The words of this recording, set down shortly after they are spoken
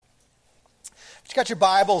You got your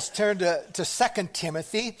Bibles, turn to 2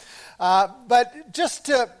 Timothy. But just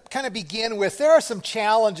to kind of begin with, there are some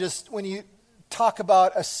challenges when you talk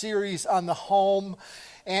about a series on the home.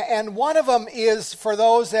 And one of them is for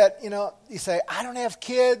those that, you say, I don't have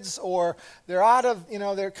kids, or they're out of,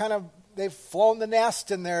 they've flown the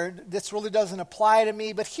nest and this really doesn't apply to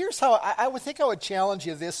me. But here's how I would challenge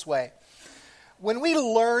you this way. When we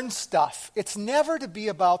learn stuff, it's never to be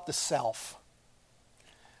about the self.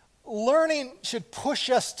 Learning should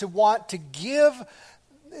push us to want to give.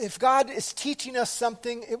 If God is teaching us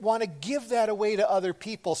something, want to give that away to other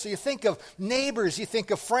people. So you think of neighbors, you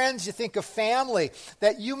think of friends, you think of family,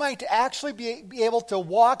 that you might actually be able to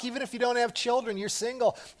walk, even if you don't have children, you're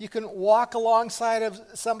single, you can walk alongside of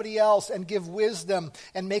somebody else and give wisdom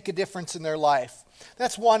and make a difference in their life.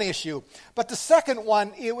 That's one issue. But the second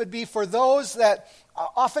one, it would be for those that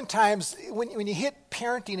oftentimes, when you hit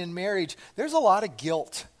parenting and marriage, there's a lot of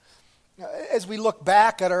guilt. As we look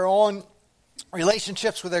back at our own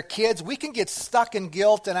relationships with our kids, we can get stuck in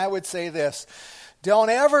guilt, and I would say this.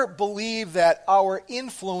 Don't ever believe that our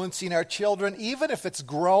influencing our children, even if it's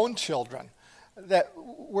grown children, that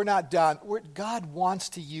we're not done. God wants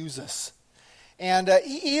to use us. And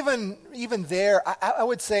even there, I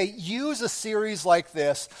would say use a series like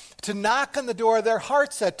this to knock on the door of their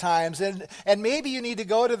hearts at times. And maybe you need to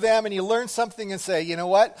go to them and you learn something and say, you know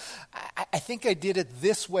what, I think I did it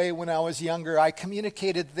this way when I was younger. I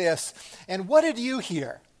communicated this. And what did you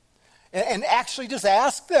hear? And actually just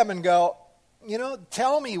ask them and go,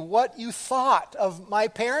 tell me what you thought of my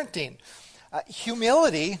parenting.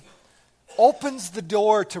 Humility opens the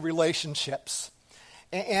door to relationships.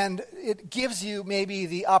 And it gives you maybe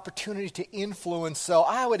the opportunity to influence. So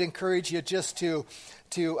I would encourage you just to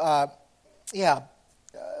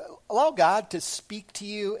allow God to speak to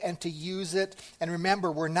you and to use it. And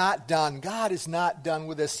remember, we're not done. God is not done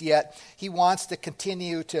with us yet. He wants to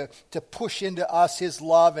continue to push into us His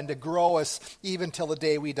love and to grow us even till the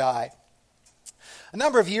day we die. A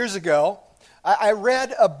number of years ago, I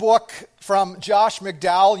read a book from Josh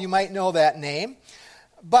McDowell. You might know that name.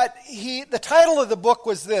 But the title of the book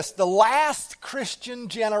was this, The Last Christian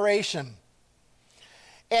Generation.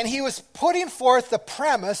 And he was putting forth the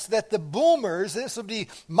premise that the boomers, this would be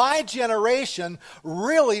my generation,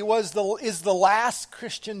 really is the last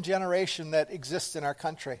Christian generation that exists in our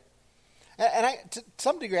country. And to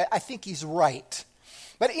some degree, I think he's right.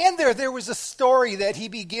 But in there was a story that he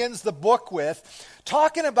begins the book with,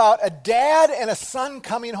 talking about a dad and a son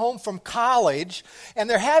coming home from college, and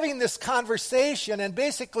they're having this conversation, and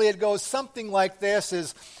basically it goes something like this,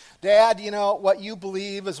 is, Dad, what you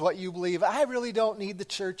believe is what you believe. I really don't need the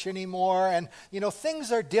church anymore, and,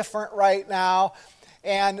 things are different right now.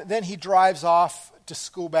 And then he drives off to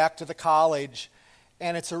school, back to the college.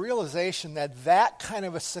 And it's a realization that kind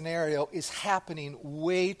of a scenario is happening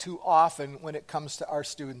way too often when it comes to our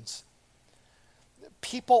students.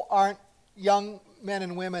 Young men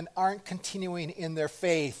and women aren't continuing in their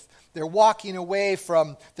faith. They're walking away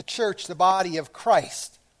from the church, the body of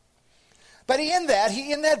Christ. But in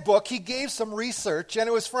that book, he gave some research, and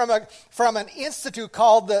it was from an institute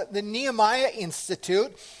called the Nehemiah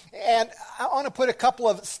Institute. And I want to put a couple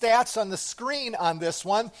of stats on the screen on this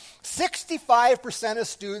one. 65% of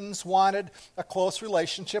students wanted a close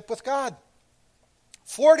relationship with God.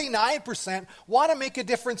 49% want to make a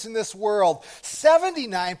difference in this world.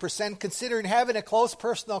 79% considering having a close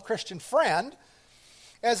personal Christian friend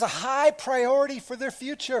as a high priority for their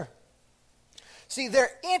future. See,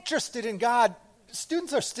 they're interested in God.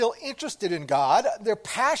 Students are still interested in God. They're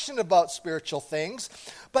passionate about spiritual things,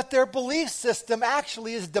 but their belief system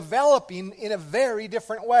actually is developing in a very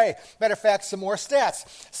different way. Matter of fact, some more stats.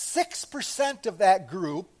 6% of that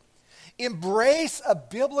group embrace a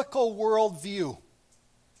biblical worldview.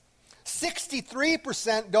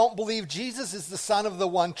 63% don't believe Jesus is the Son of the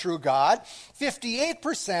one true God.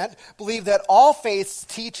 58% believe that all faiths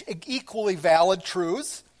teach equally valid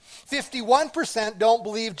truths. 51% don't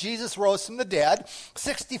believe Jesus rose from the dead.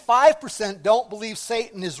 65% don't believe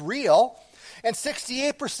Satan is real. And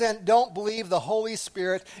 68% don't believe the Holy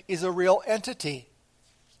Spirit is a real entity.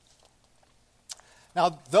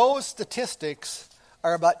 Now, those statistics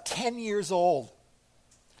are about 10 years old.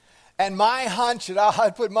 And my hunch, and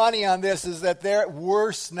I'd put money on this, is that they're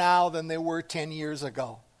worse now than they were 10 years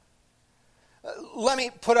ago. Let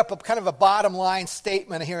me put up a kind of a bottom line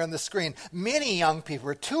statement here on the screen. Many young people,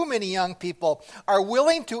 or too many young people, are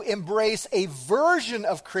willing to embrace a version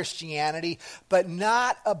of Christianity, but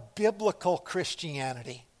not a biblical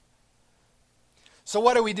Christianity. So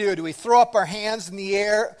what do? Do we throw up our hands in the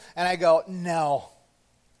air? And I go, no.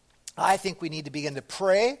 I think we need to begin to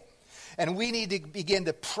pray. And we need to begin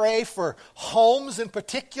to pray for homes in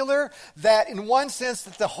particular, that in one sense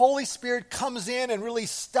that the Holy Spirit comes in and really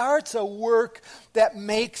starts a work that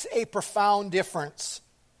makes a profound difference.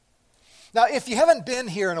 Now, if you haven't been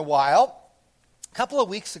here in a while, a couple of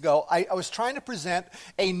weeks ago, I was trying to present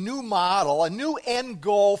a new model, a new end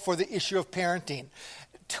goal for the issue of parenting.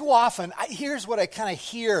 Too often, here's what I kind of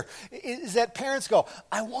hear, is that parents go,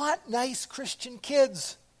 I want nice Christian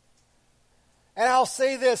kids. And I'll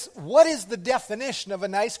say this, what is the definition of a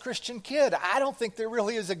nice Christian kid? I don't think there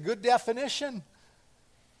really is a good definition.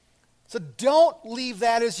 So don't leave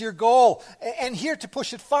that as your goal. And here to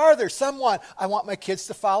push it farther, I want my kids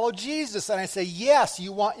to follow Jesus. And I say, yes,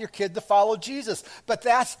 you want your kid to follow Jesus. But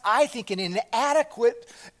that's, I think, an inadequate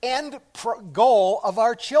end goal of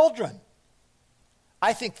our children.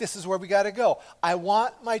 I think this is where we got to go. I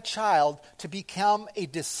want my child to become a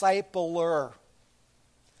discipler,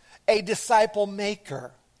 a disciple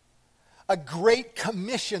maker, a Great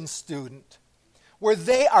Commission student, where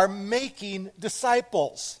they are making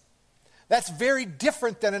disciples. That's very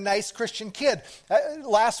different than a nice Christian kid.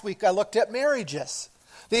 Last week I looked at marriages.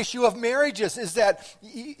 The issue of marriages is that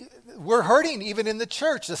we're hurting even in the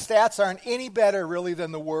church. The stats aren't any better really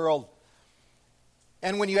than the world.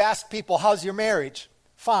 And when you ask people, how's your marriage?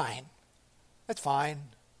 Fine. That's fine.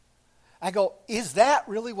 I go, is that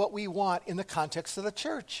really what we want in the context of the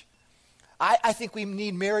church? I think we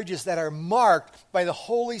need marriages that are marked by the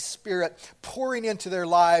Holy Spirit pouring into their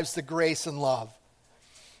lives the grace and love.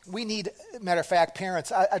 We need, matter of fact,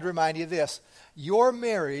 parents, I'd remind you of this. Your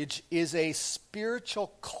marriage is a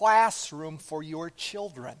spiritual classroom for your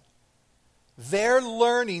children. They're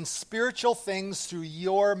learning spiritual things through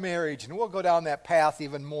your marriage. And we'll go down that path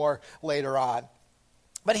even more later on.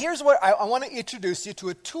 But here's what I want to introduce you to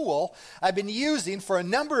a tool I've been using for a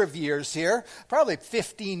number of years here, probably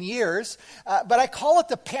 15 years, but I call it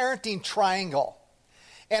the parenting triangle.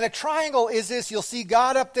 And a triangle is this, you'll see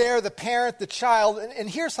God up there, the parent, the child, and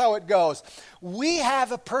here's how it goes. We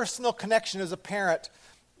have a personal connection as a parent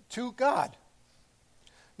to God.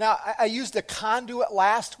 Now, I used a conduit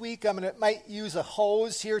last week. Might use a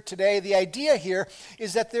hose here today. The idea here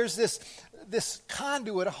is that there's this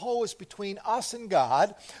conduit, a hose between us and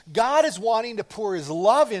God. God is wanting to pour his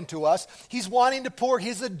love into us. He's wanting to pour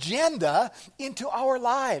his agenda into our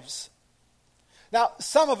lives. Now,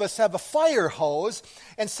 some of us have a fire hose,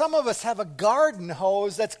 and some of us have a garden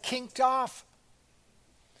hose that's kinked off.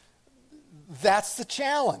 That's the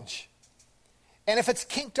challenge. And if it's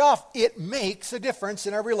kinked off, it makes a difference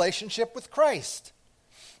in our relationship with Christ.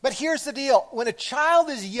 But here's the deal. When a child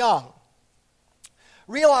is young,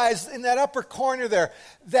 realize in that upper corner there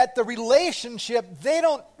that the relationship, they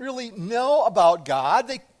don't really know about God.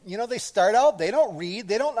 They start out, they don't read,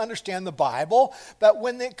 they don't understand the Bible. But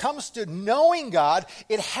when it comes to knowing God,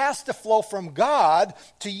 it has to flow from God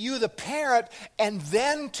to you, the parent, and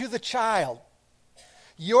then to the child.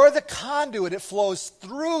 You're the conduit. It flows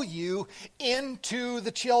through you into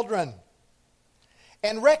the children.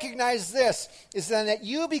 And recognize this, is then that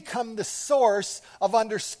you become the source of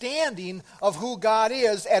understanding of who God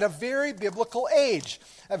is at a very biblical age,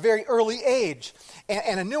 a very early age.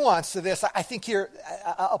 And a nuance to this, I think here,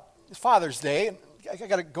 Father's Day, I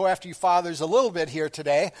got to go after you fathers a little bit here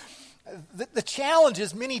today. The challenge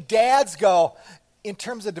is many dads go, in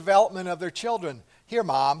terms of development of their children, here,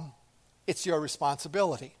 Mom, it's your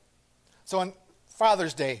responsibility. So on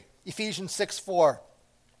Father's Day, Ephesians 6:4,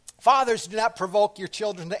 fathers, do not provoke your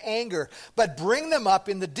children to anger, but bring them up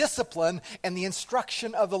in the discipline and the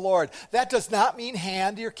instruction of the Lord. That does not mean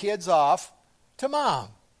hand your kids off to mom.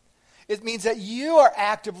 It means that you are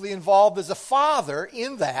actively involved as a father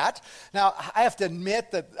in that. Now, I have to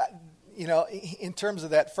admit that, in terms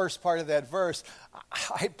of that first part of that verse,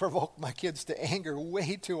 I provoke my kids to anger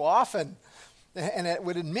way too often, and I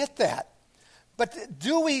would admit that. But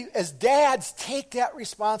do we, as dads, take that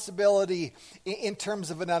responsibility in terms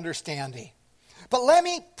of an understanding? But let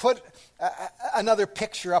me put another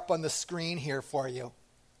picture up on the screen here for you,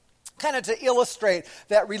 kind of to illustrate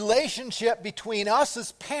that relationship between us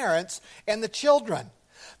as parents and the children.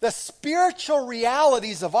 The spiritual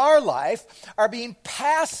realities of our life are being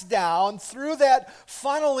passed down through that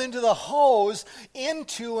funnel into the hose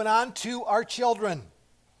into and onto our children.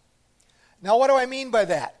 Now, what do I mean by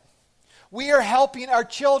that? We are helping our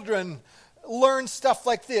children learn stuff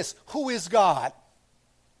like this. Who is God?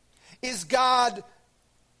 Is God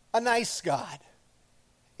a nice God?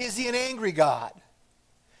 Is he an angry God?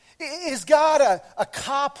 Is God a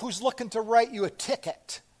cop who's looking to write you a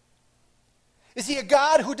ticket? Is he a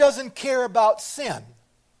God who doesn't care about sin?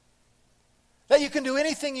 That you can do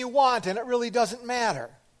anything you want and it really doesn't matter?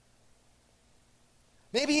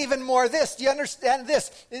 Maybe even more this. Do you understand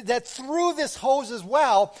this? That through this hose as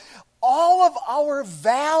well, all of our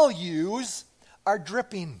values are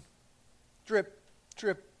dripping. Drip,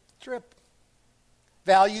 drip, drip.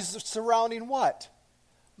 Values surrounding what?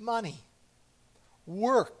 Money,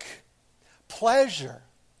 work, pleasure,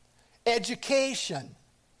 education.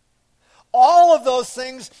 All of those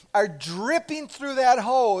things are dripping through that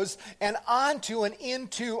hose and onto and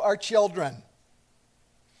into our children.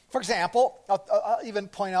 For example, I'll even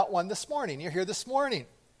point out one this morning. You're here this morning.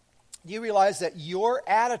 You realize that your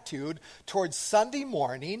attitude towards Sunday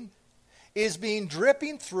morning is being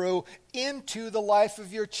dripping through into the life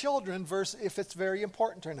of your children, versus if it's very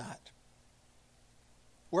important or not.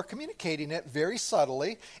 We're communicating it very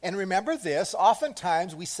subtly. And remember this,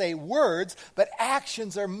 oftentimes we say words, but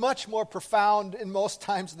actions are much more profound in most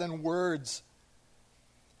times than words.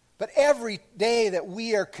 But every day that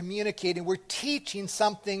we are communicating, we're teaching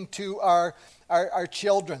something to our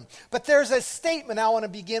children. But there's a statement I want to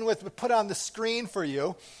begin with, but put on the screen for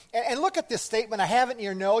you. And look at this statement. I have it in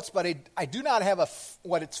your notes, but I do not have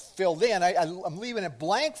what it's filled in. I'm leaving it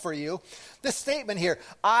blank for you. This statement here,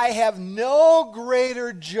 I have no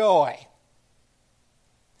greater joy.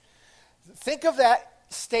 Think of that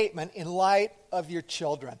statement in light of your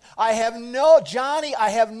children. I have no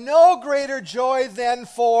greater joy than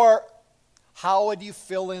for, how would you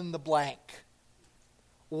fill in the blank?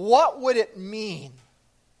 What would it mean?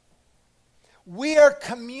 We are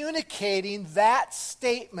communicating that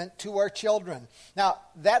statement to our children. Now,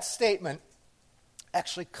 that statement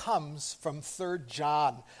actually comes from 3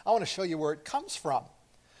 John. I want to show you where it comes from.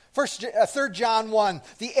 3 John 1,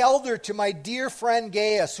 the elder to my dear friend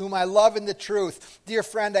Gaius, whom I love in the truth. Dear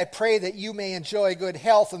friend, I pray that you may enjoy good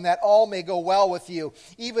health and that all may go well with you,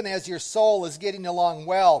 even as your soul is getting along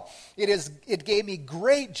well. It gave me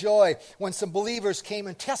great joy when some believers came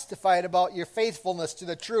and testified about your faithfulness to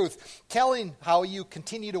the truth, telling how you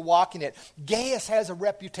continue to walk in it. Gaius has a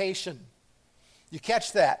reputation. You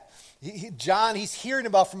catch that? John, he's hearing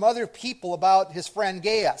about from other people about his friend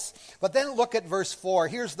Gaius. But then look at verse 4.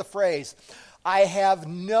 Here's the phrase. I have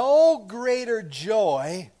no greater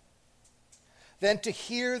joy than to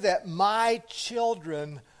hear that my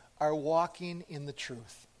children are walking in the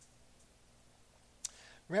truth.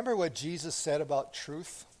 Remember what Jesus said about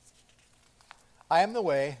truth? I am the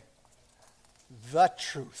way, the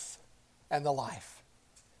truth, and the life.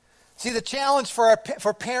 See, the challenge for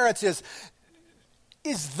parents is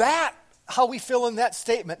that how we fill in that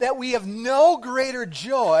statement? That we have no greater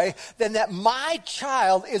joy than that my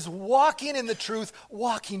child is walking in the truth,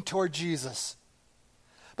 walking toward Jesus.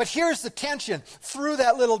 But here's the tension. Through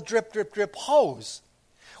that little drip, drip, drip hose,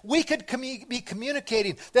 we could be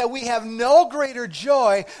communicating that we have no greater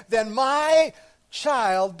joy than my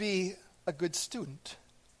child be a good student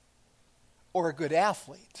or a good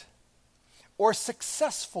athlete or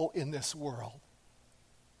successful in this world.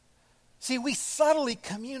 See, we subtly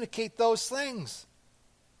communicate those things.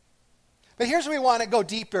 But here's where we want to go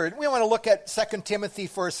deeper. We want to look at 2 Timothy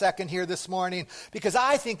for a second here this morning, because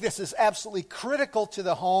I think this is absolutely critical to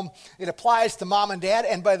the home. It applies to mom and dad.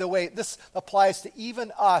 And by the way, this applies to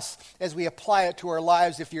even us as we apply it to our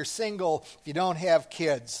lives if you're single, if you don't have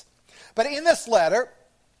kids. But in this letter,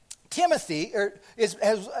 Timothy has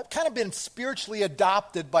kind of been spiritually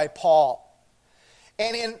adopted by Paul.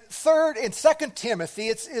 And in 2 Timothy,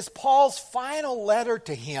 it's Paul's final letter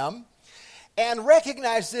to him. And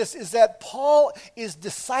recognize this, is that Paul is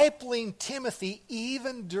discipling Timothy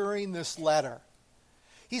even during this letter.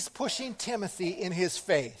 He's pushing Timothy in his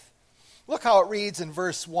faith. Look how it reads in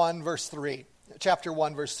chapter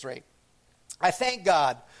 1, verse 3. I thank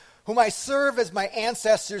God, whom I serve as my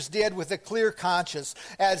ancestors did with a clear conscience.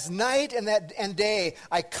 As night and day,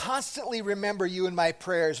 I constantly remember you in my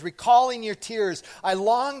prayers, recalling your tears. I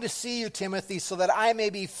long to see you, Timothy, so that I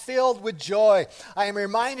may be filled with joy. I am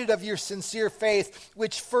reminded of your sincere faith,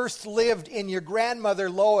 which first lived in your grandmother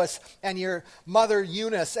Lois and your mother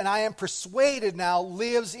Eunice, and I am persuaded now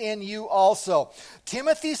lives in you also.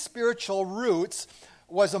 Timothy's spiritual roots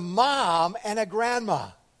was a mom and a grandma.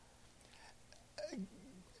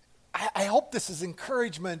 I hope this is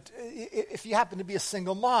encouragement if you happen to be a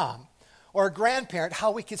single mom or a grandparent,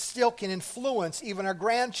 how we can influence even our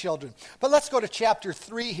grandchildren. But let's go to chapter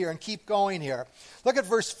 3 here and keep going here. Look at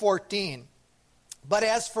verse 14. But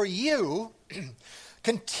as for you,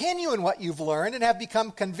 Continue in what you've learned and have become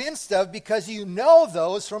convinced of, because you know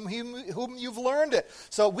those from whom you've learned it.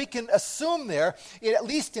 So we can assume there, at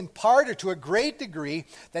least in part or to a great degree,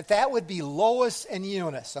 that would be Lois and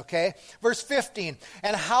Eunice, okay? Verse 15,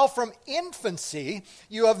 and how from infancy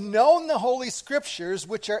you have known the Holy Scriptures,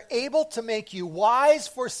 which are able to make you wise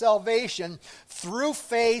for salvation through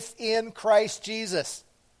faith in Christ Jesus.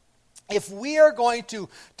 If we are going to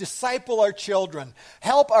disciple our children,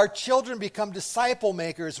 help our children become disciple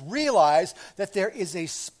makers, realize that there is a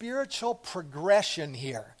spiritual progression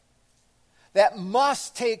here that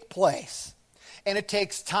must take place. And it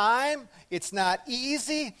takes time, it's not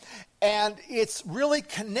easy, and it's really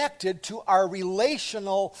connected to our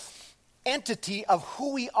relational entity of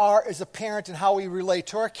who we are as a parent and how we relate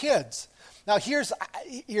to our kids. Now here's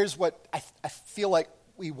what I feel like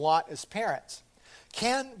we want as parents.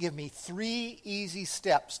 Ken, give me 3 easy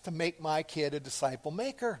steps to make my kid a disciple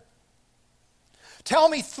maker. Tell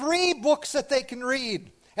me 3 books that they can read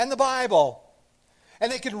and the Bible. And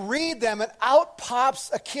they can read them and out pops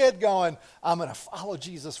a kid going, I'm going to follow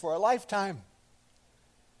Jesus for a lifetime.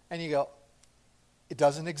 And you go, it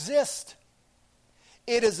doesn't exist.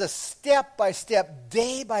 It is a step-by-step,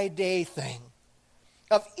 day-by-day thing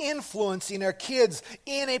of influencing our kids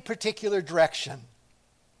in a particular direction.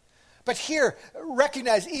 But here,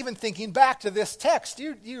 recognize, even thinking back to this text,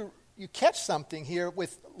 you catch something here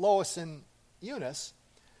with Lois and Eunice.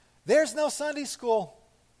 There's no Sunday school.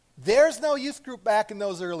 There's no youth group back in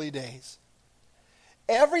those early days.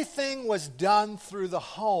 Everything was done through the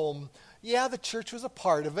home. Yeah, the church was a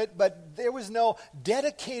part of it, but there was no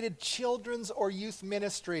dedicated children's or youth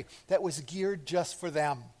ministry that was geared just for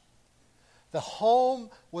them. The home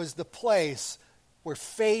was the place where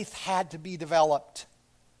faith had to be developed.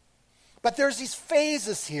 But there's these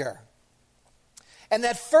phases here. And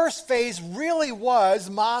that first phase really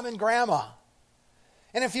was mom and grandma.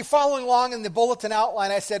 And if you're following along in the bulletin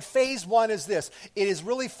outline, I said phase 1 is this. It is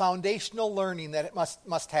really foundational learning that it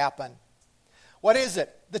must happen. What is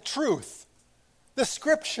it? The truth, the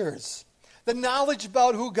Scriptures, the knowledge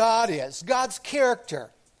about who God is, God's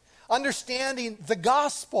character, understanding the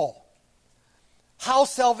gospel, how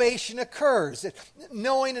salvation occurs,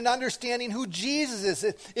 knowing and understanding who Jesus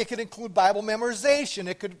is. It could include Bible memorization.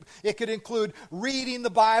 It could include reading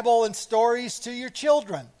the Bible and stories to your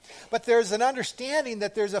children. But there's an understanding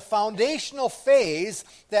that there's a foundational phase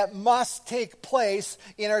that must take place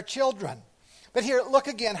in our children. But here, look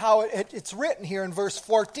again how it's written here in verse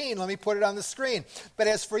 14. Let me put it on the screen. But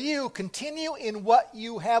as for you, continue in what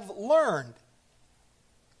you have learned.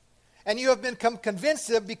 And you have become convinced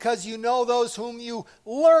of because you know those whom you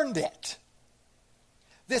learned it.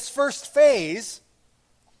 This first phase,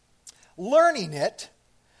 learning it,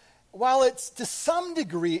 while it's to some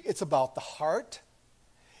degree it's about the heart,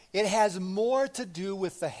 it has more to do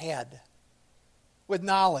with the head, with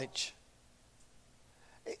knowledge.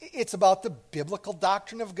 It's about the biblical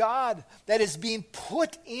doctrine of God that is being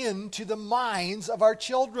put into the minds of our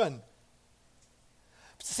children.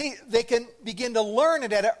 See, they can begin to learn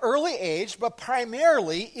it at an early age, but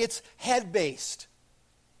primarily it's head-based.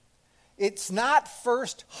 It's not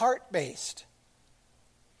first heart-based.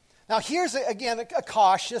 Now here's, again, a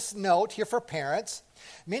cautious note here for parents.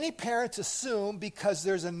 Many parents assume because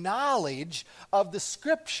there's a knowledge of the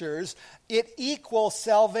Scriptures, it equals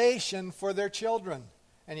salvation for their children.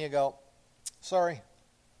 And you go, sorry.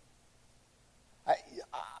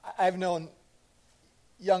 I've known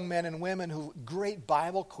young men and women who great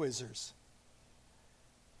Bible quizzers.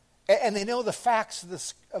 And they know the facts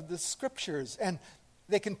of the Scriptures. And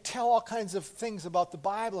they can tell all kinds of things about the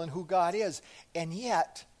Bible and who God is. And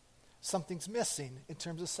yet, something's missing in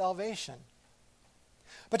terms of salvation.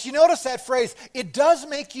 But you notice that phrase, it does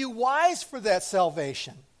make you wise for that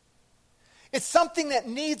salvation. It's something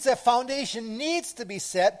that foundation needs to be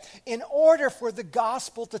set in order for the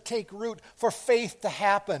gospel to take root, for faith to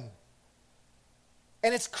happen.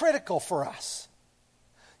 And it's critical for us.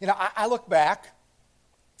 You know, I look back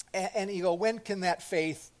and you go, when can that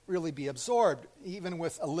faith really be absorbed, even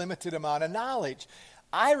with a limited amount of knowledge?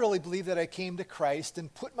 I really believe that I came to Christ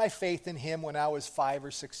and put my faith in Him when I was 5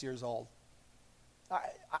 or 6 years old.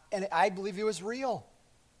 And I believe He was real.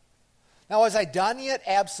 Now, was I done yet?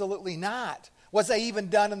 Absolutely not. Was I even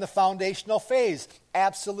done in the foundational phase?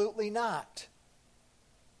 Absolutely not.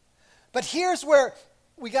 But here's where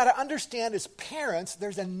we got to understand as parents,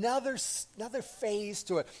 there's another phase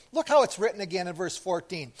to it. Look how it's written again in verse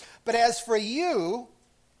 14. But as for you,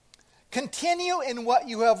 continue in what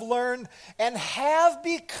you have learned and have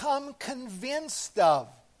become convinced of.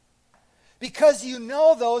 because you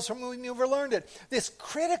know those from whom you've learned it. This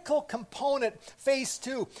critical component, phase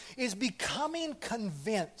 2, is becoming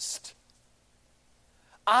convinced.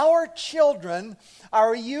 Our children,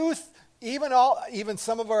 our youth, even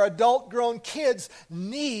some of our adult-grown kids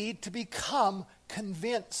need to become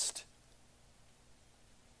convinced.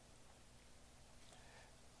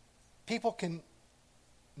 People can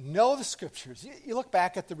know the Scriptures. You look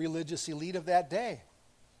back at the religious elite of that day.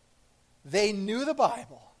 They knew the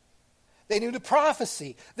Bible. They knew the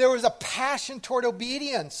prophecy. There was a passion toward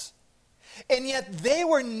obedience. And yet they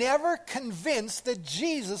were never convinced that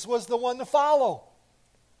Jesus was the one to follow.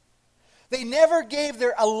 They never gave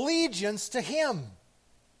their allegiance to him.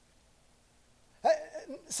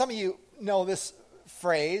 Some of you know this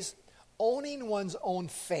phrase, owning one's own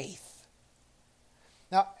faith.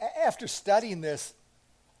 Now, after studying this,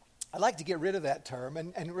 I'd like to get rid of that term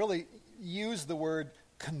and really use the word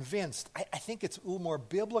convinced. I think it's a little more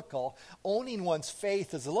biblical. Owning one's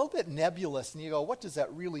faith is a little bit nebulous, and you go, what does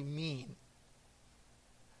that really mean?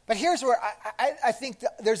 But here's where I think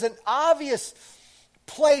there's an obvious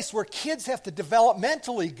place where kids have to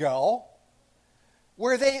developmentally go,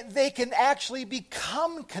 where they can actually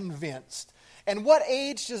become convinced. And what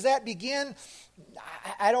age does that begin?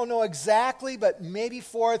 I don't know exactly, but maybe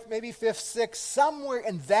 4th, maybe 5th, 6th, somewhere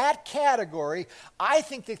in that category, I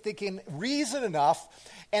think that they can reason enough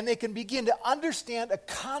and they can begin to understand a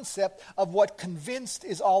concept of what convinced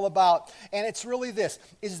is all about. And it's really this,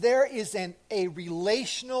 there is a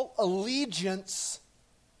relational allegiance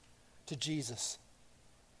to Jesus.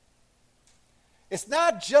 It's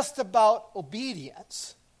not just about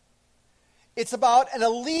obedience. It's about an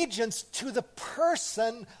allegiance to the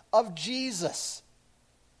person of Jesus.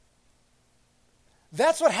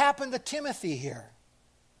 That's what happened to Timothy here.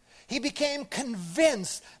 He became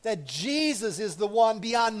convinced that Jesus is the one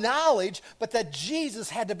beyond knowledge, but that Jesus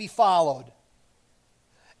had to be followed.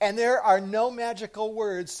 And there are no magical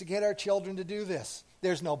words to get our children to do this.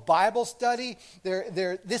 There's no Bible study.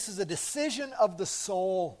 This is a decision of the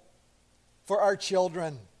soul for our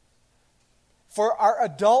children. For our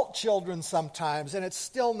adult children sometimes, and it's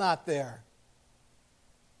still not there.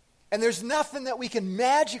 And there's nothing that we can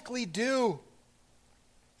magically do.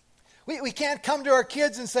 We can't come to our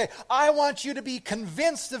kids and say, I want you to be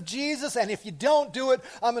convinced of Jesus, and if you don't do it,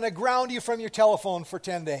 I'm going to ground you from your telephone for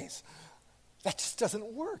 10 days. That just doesn't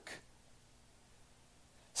work.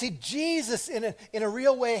 See, Jesus in a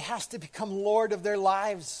real way has to become Lord of their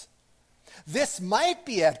lives. This might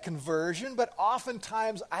be at conversion, but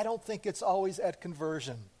oftentimes I don't think it's always at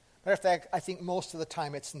conversion. Matter of fact, I think most of the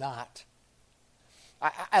time it's not.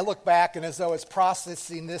 I look back and as though it's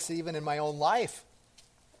processing this even in my own life.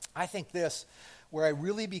 I think this, where I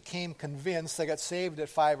really became convinced, I got saved at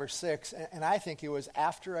 5 or 6, and I think it was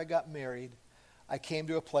after I got married, I came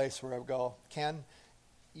to a place where I would go, Ken,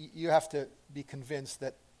 you have to be convinced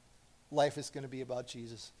that life is going to be about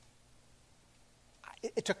Jesus.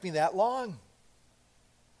 It took me that long.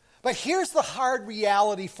 But here's the hard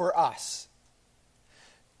reality for us.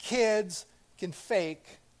 Kids can fake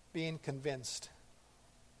being convinced.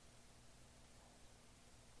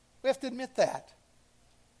 We have to admit that.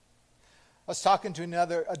 I was talking to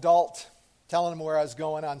another adult, telling them where I was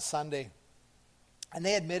going on Sunday. And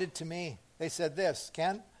they admitted to me, they said this,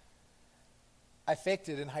 Ken, I faked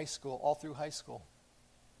it in high school, all through high school.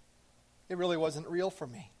 It really wasn't real for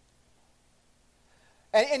me.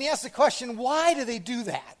 And you ask the question, why do they do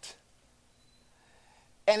that?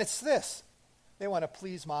 And it's this. They want to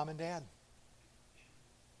please mom and dad.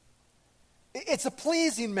 It's a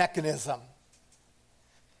pleasing mechanism.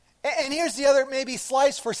 And here's the other maybe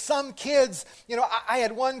slice for some kids. You know, I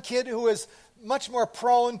had one kid who was much more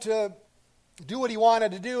prone to do what he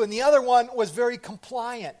wanted to do, and the other one was very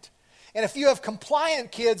compliant. And if you have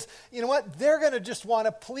compliant kids, you know what? They're going to just want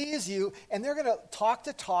to please you, and they're going to talk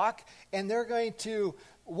the talk, and they're going to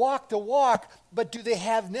walk the walk, but do they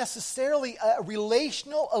have necessarily a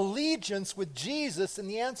relational allegiance with Jesus? And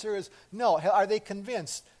the answer is no. Are they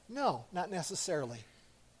convinced? No, not necessarily.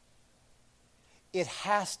 It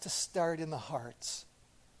has to start in the hearts.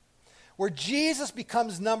 Where Jesus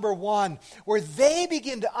becomes number one, where they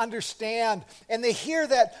begin to understand, and they hear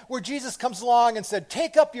that, where Jesus comes along and said,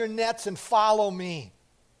 take up your nets and follow me.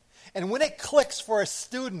 And when it clicks for a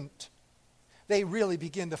student, they really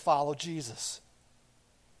begin to follow Jesus.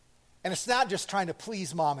 And it's not just trying to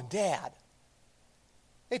please mom and dad.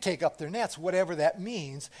 They take up their nets, whatever that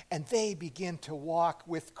means, and they begin to walk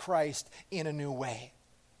with Christ in a new way.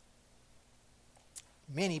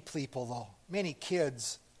 Many people, though, many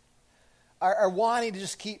kids are wanting to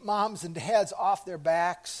just keep moms and dads off their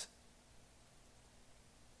backs.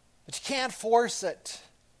 But you can't force it.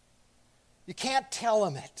 You can't tell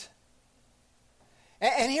them it.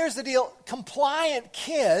 And here's the deal. Compliant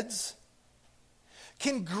kids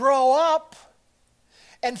can grow up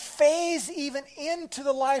and phase even into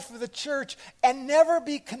the life of the church and never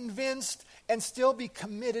be convinced and still be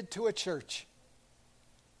committed to a church.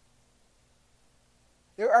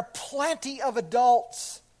 There are plenty of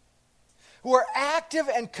adults who are active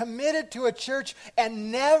and committed to a church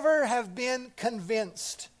and never have been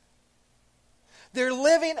convinced. They're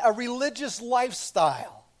living a religious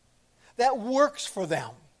lifestyle that works for them.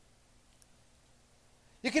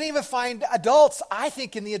 You can even find adults, I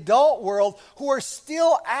think, in the adult world who are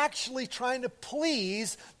still actually trying to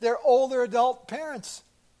please their older adult parents.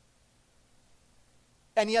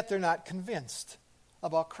 And yet they're not convinced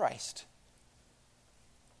about Christ.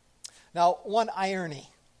 Now, one irony,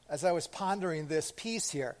 as I was pondering this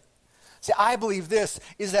piece here, see, I believe this,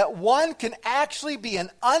 is that one can actually be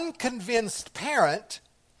an unconvinced parent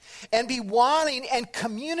and be wanting and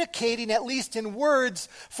communicating, at least in words,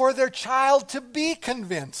 for their child to be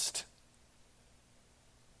convinced.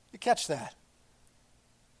 You catch that?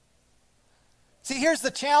 See, here's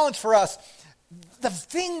the challenge for us. The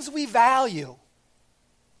things we value,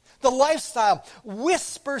 the lifestyle,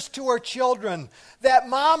 whispers to our children that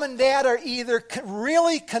mom and dad are either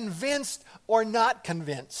really convinced or not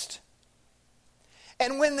convinced.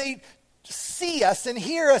 And when they see us and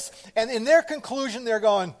hear us, and in their conclusion they're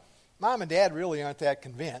going, Mom and Dad really aren't that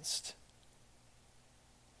convinced.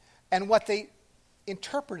 And what they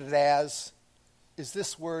interpret it as is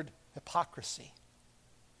this word, hypocrisy.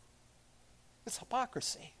 It's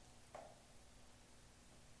hypocrisy.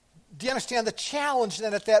 Do you understand the challenge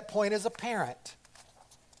then at that point as a parent?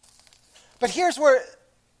 But here's where,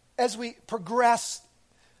 as we progress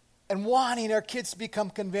and wanting our kids to become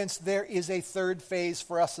convinced, there is a third phase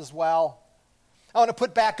for us as well. I want to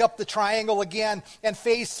put back up the triangle again. And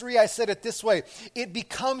phase 3, I said it this way. It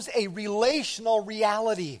becomes a relational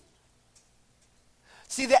reality.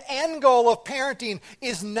 See, the end goal of parenting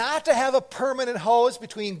is not to have a permanent hose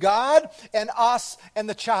between God and us and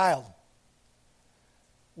the child.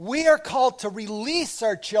 We are called to release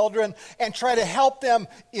our children and try to help them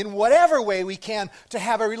in whatever way we can to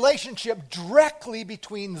have a relationship directly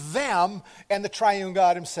between them and the triune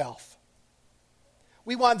God himself.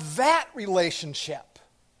 We want that relationship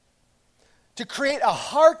to create a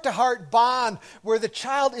heart-to-heart bond where the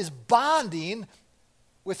child is bonding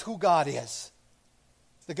with who God is,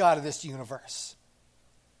 the God of this universe.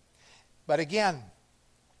 But again,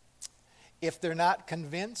 if they're not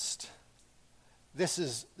convinced,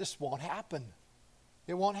 this won't happen.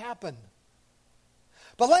 It won't happen.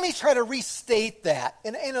 But let me try to restate that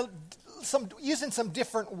using some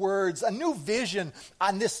different words, a new vision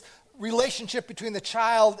on this relationship between the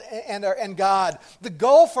child and God. The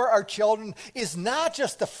goal for our children is not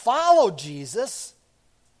just to follow Jesus,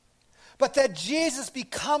 but that Jesus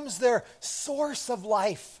becomes their source of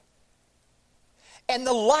life. And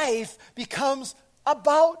the life becomes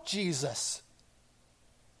about Jesus.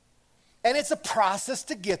 And it's a process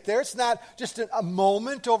to get there. It's not just a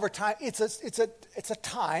moment over time. It's a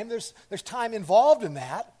time. There's time involved in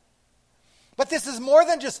that. But this is more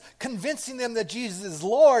than just convincing them that Jesus is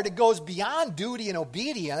Lord. It goes beyond duty and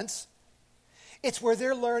obedience. It's where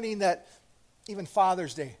they're learning that, even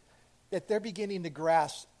Father's Day, that they're beginning to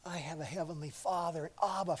grasp, I have a heavenly Father, an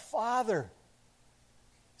Abba Father.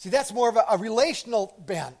 See, that's more of a relational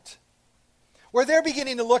bent. Where they're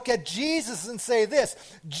beginning to look at Jesus and say this,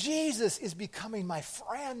 Jesus is becoming my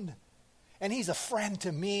friend. And he's a friend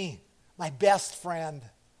to me, my best friend.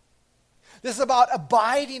 This is about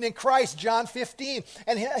abiding in Christ, John 15,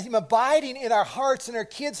 and him abiding in our hearts and our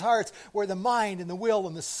kids' hearts, where the mind and the will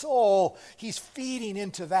and the soul, he's feeding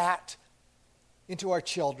into that, into our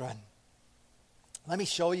children. Let me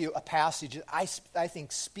show you a passage that I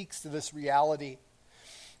think speaks to this reality.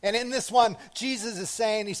 And in this one, Jesus is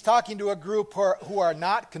saying, he's talking to a group who are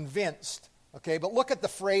not convinced. Okay, but look at the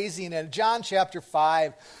phrasing in John chapter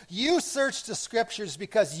 5. You search the scriptures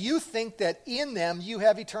because you think that in them you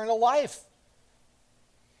have eternal life.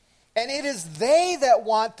 And it is they that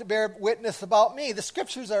want to bear witness about me. The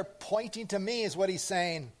scriptures are pointing to me, is what he's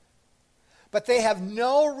saying. But they have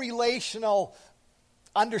no relational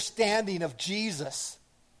understanding of Jesus.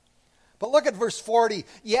 But look at verse 40.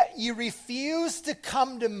 Yet you refuse to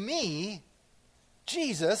come to me,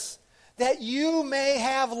 Jesus, that you may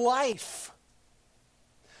have life.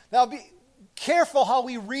 Now be careful how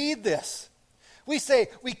we read this. We say,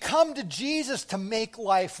 we come to Jesus to make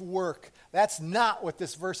life work. That's not what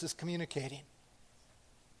this verse is communicating.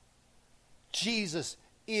 Jesus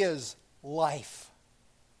is life.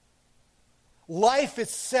 Life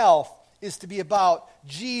itself is to be about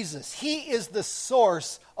Jesus. He is the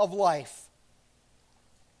source of life.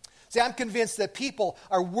 See, I'm convinced that people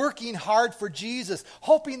are working hard for Jesus,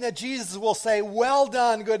 hoping that Jesus will say, "Well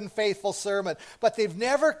done, good and faithful servant." But they've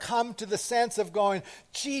never come to the sense of going,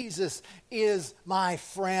 Jesus is my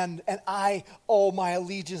friend, and I owe my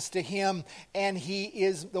allegiance to him, and he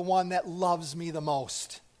is the one that loves me the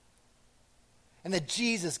most. And that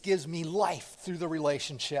Jesus gives me life through the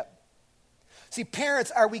relationship. See, parents,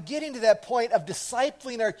 are we getting to that point of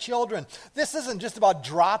discipling our children? This isn't just about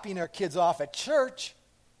dropping our kids off at church.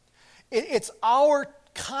 It's our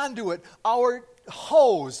conduit, our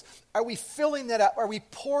hose. Are we filling that up? Are we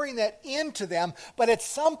pouring that into them? But at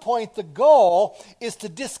some point, the goal is to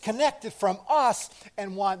disconnect it from us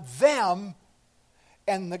and want them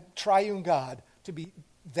and the triune God to be,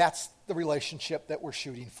 that's the relationship that we're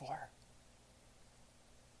shooting for.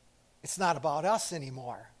 It's not about us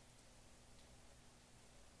anymore.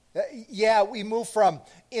 Yeah, we move from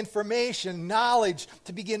information, knowledge,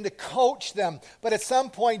 to begin to coach them. But at some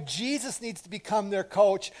point, Jesus needs to become their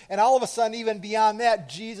coach. And all of a sudden, even beyond that,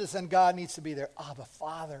 Jesus and God needs to be their Abba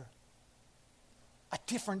Father. A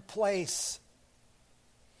different place.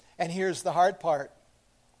 And here's the hard part.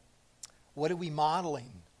 What are we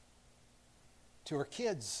modeling to our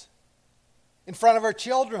kids? In front of our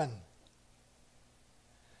children?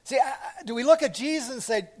 See, do we look at Jesus and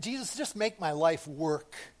say, Jesus, just make my life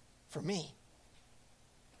work for me?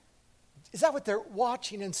 Is that what they're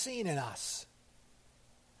watching and seeing in us?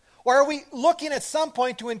 Or are we looking at some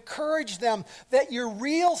point to encourage them that your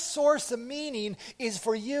real source of meaning is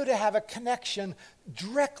for you to have a connection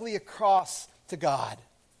directly across to God?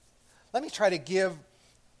 Let me try to give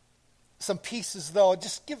some pieces, though.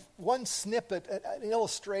 Just give one snippet, an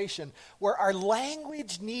illustration, where our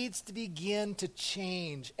language needs to begin to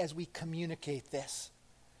change as we communicate this.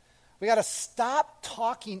 We got to stop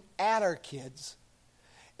talking at our kids.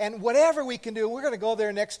 And whatever we can do, we're going to go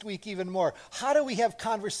there next week even more. How do we have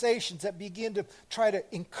conversations that begin to try to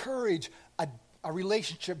encourage a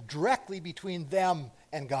relationship directly between them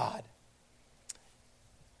and God?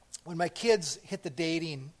 When my kids hit the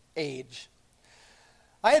dating age,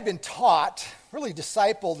 I had been taught, really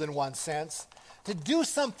discipled in one sense, to do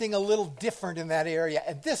something a little different in that area.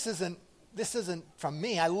 And this isn't from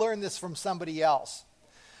me. I learned this from somebody else.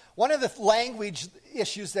 One of the language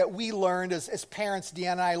issues that we learned as parents,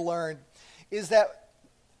 Deanna and I learned, is that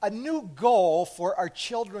a new goal for our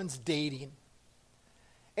children's dating.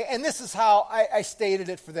 And this is how I stated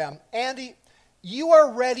it for them. Andy, you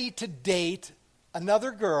are ready to date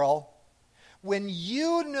another girl when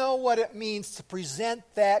you know what it means to present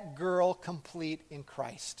that girl complete in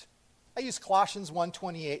Christ. I use Colossians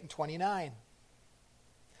 1:28 and 29.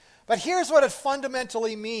 But here's what it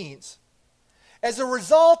fundamentally means. As a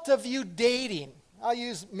result of you dating, I'll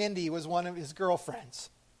use Mindy was one of his girlfriends,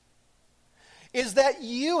 is that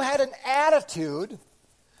you had an attitude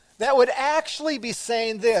that would actually be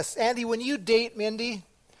saying this, Andy, when you date Mindy,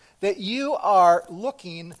 that you are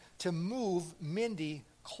looking to move Mindy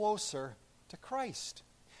closer to Christ.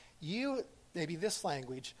 You, maybe this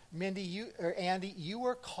language, Mindy, Andy, you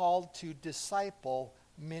are called to disciple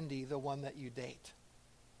Mindy, the one that you date.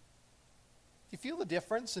 Do you feel the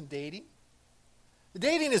difference in dating? The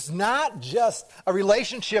dating is not just a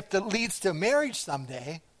relationship that leads to marriage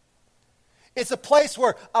someday. It's a place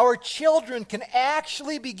where our children can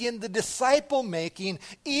actually begin the disciple making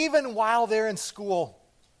even while they're in school.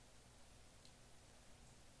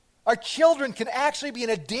 Our children can actually be in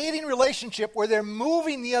a dating relationship where they're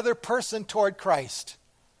moving the other person toward Christ.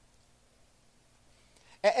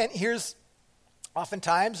 And here's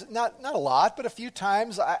oftentimes, not a lot, but a few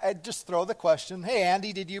times, I just throw the question, hey,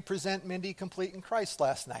 Andy, did you present Mindy complete in Christ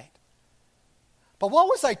last night? But what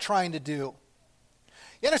was I trying to do?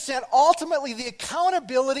 You understand, ultimately, the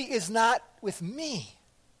accountability is not with me.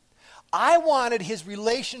 I wanted his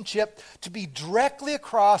relationship to be directly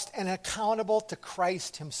across and accountable to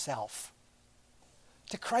Christ himself.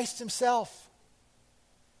 To Christ himself.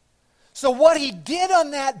 So what he did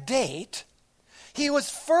on that date, he was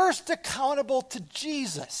first accountable to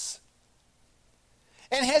Jesus.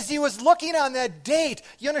 And as he was looking on that date,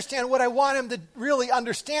 you understand what I want him to really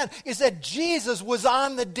understand is that Jesus was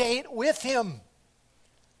on the date with him.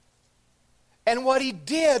 And what he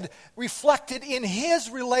did reflected in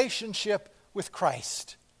his relationship with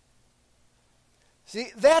Christ. See,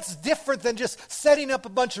 that's different than just setting up a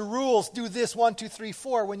bunch of rules, do this, 1, 2, 3,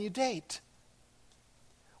 4 when you date.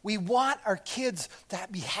 We want our kids to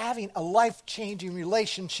be having a life-changing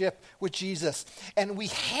relationship with Jesus. And we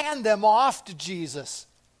hand them off to Jesus.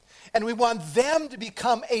 And we want them to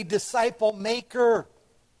become a disciple maker,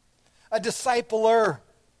 a discipler.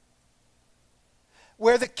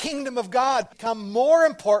 where the kingdom of God become more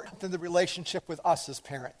important than the relationship with us as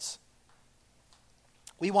parents.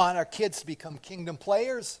 We want our kids to become kingdom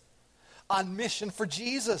players on mission for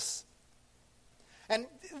Jesus. And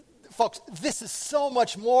folks, this is so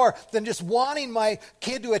much more than just wanting my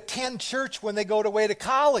kid to attend church when they go away to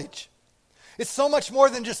college. It's so much more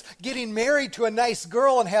than just getting married to a nice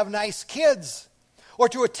girl and have nice kids, or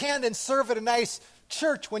to attend and serve at a nice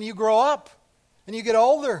church when you grow up and you get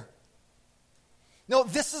older. No,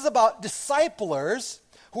 this is about disciplers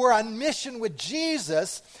who are on mission with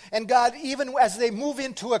Jesus, and God, even as they move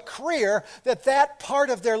into a career, that part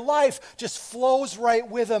of their life just flows right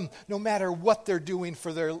with them no matter what they're doing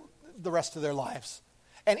for the rest of their lives,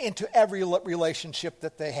 and into every relationship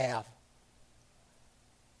that they have.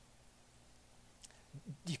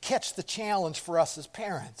 You catch the challenge for us as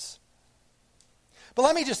parents. But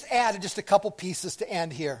let me just add just a couple pieces to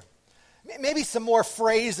end here. Maybe some more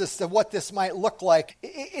phrases to what this might look like.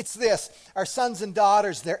 It's this: our sons and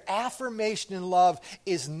daughters, their affirmation in love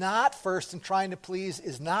is not first, and trying to please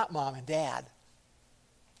is not mom and dad.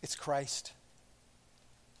 It's Christ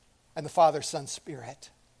and the Father, Son,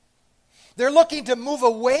 Spirit. They're looking to move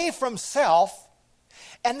away from self,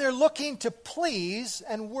 and they're looking to please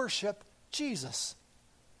and worship Jesus.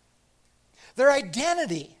 Their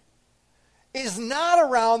identity is not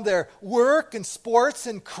around their work and sports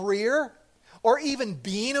and career, or even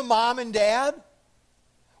being a mom and dad,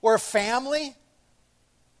 or a family.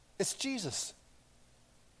 It's Jesus.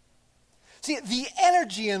 See, the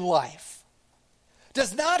energy in life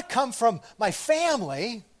does not come from my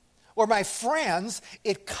family or my friends.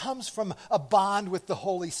 It comes from a bond with the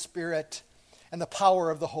Holy Spirit and the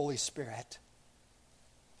power of the Holy Spirit.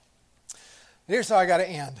 Here's how I got to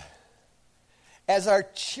end. As our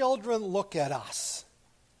children look at us,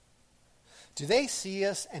 do they see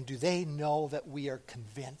us and do they know that we are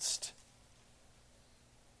convinced?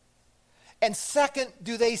 And second,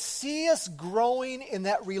 do they see us growing in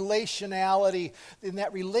that relationality, in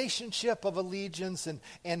that relationship of allegiance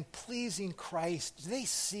and pleasing Christ? Do they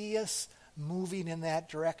see us moving in that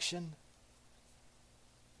direction?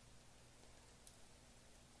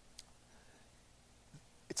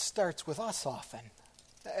 It starts with us often.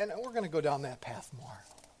 And we're going to go down that path more.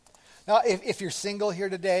 Now, if you're single here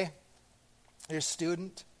today, you're a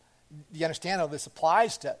student, you understand how this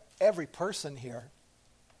applies to every person here.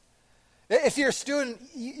 If you're a student,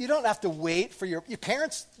 you don't have to wait for your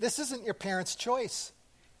parents. This isn't your parents' choice.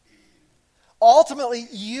 Ultimately,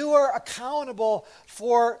 you are accountable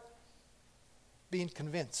for being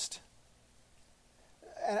convinced.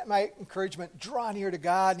 And my encouragement, draw near to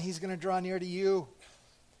God, and He's going to draw near to you.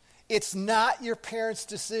 It's not your parents'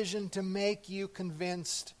 decision to make you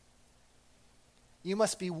convinced. You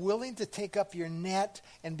must be willing to take up your net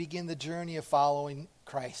and begin the journey of following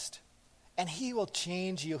Christ. And He will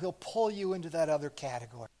change you. He'll pull you into that other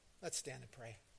category. Let's stand and pray.